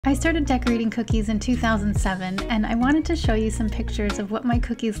I started decorating cookies in 2007, and I wanted to show you some pictures of what my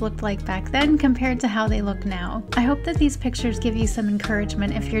cookies looked like back then compared to how they look now. I hope that these pictures give you some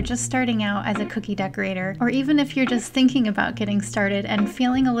encouragement if you're just starting out as a cookie decorator, or even if you're just thinking about getting started and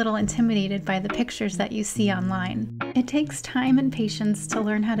feeling a little intimidated by the pictures that you see online. It takes time and patience to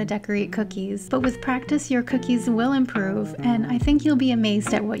learn how to decorate cookies, but with practice your cookies will improve, and I think you'll be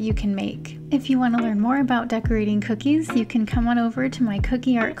amazed at what you can make. If you want to learn more about decorating cookies, you can come on over to my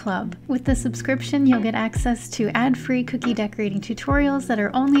Cookie Art Club. With the subscription, you'll get access to ad-free cookie decorating tutorials that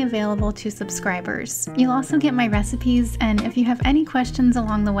are only available to subscribers. You'll also get my recipes, and if you have any questions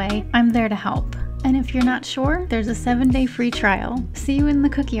along the way, I'm there to help. And if you're not sure, there's a 7-day free trial. See you in the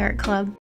Cookie Art Club.